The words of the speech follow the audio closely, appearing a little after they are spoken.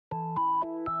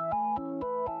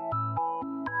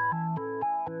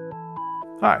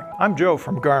Hi, I'm Joe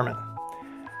from Garmin.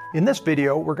 In this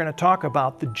video, we're going to talk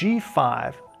about the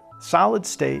G5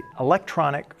 solid-state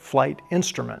electronic flight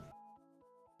instrument.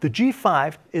 The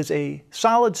G5 is a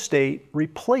solid-state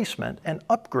replacement and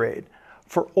upgrade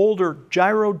for older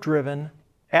gyro-driven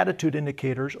attitude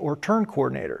indicators or turn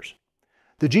coordinators.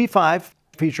 The G5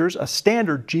 features a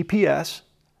standard GPS,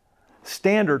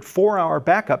 standard 4-hour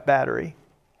backup battery,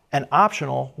 and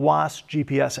optional WAAS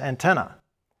GPS antenna.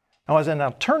 Now, as an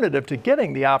alternative to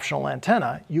getting the optional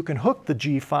antenna, you can hook the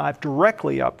G5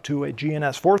 directly up to a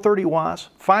GNS 430 WAAS,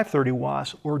 530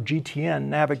 WAAS, or GTN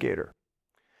navigator.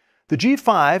 The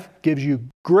G5 gives you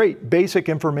great basic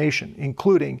information,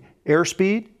 including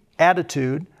airspeed,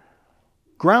 attitude,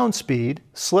 ground speed,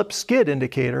 slip-skid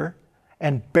indicator,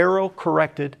 and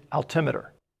barrel-corrected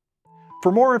altimeter.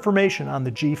 For more information on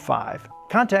the G5,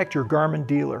 contact your Garmin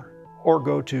dealer or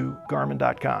go to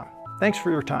garmin.com. Thanks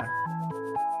for your time.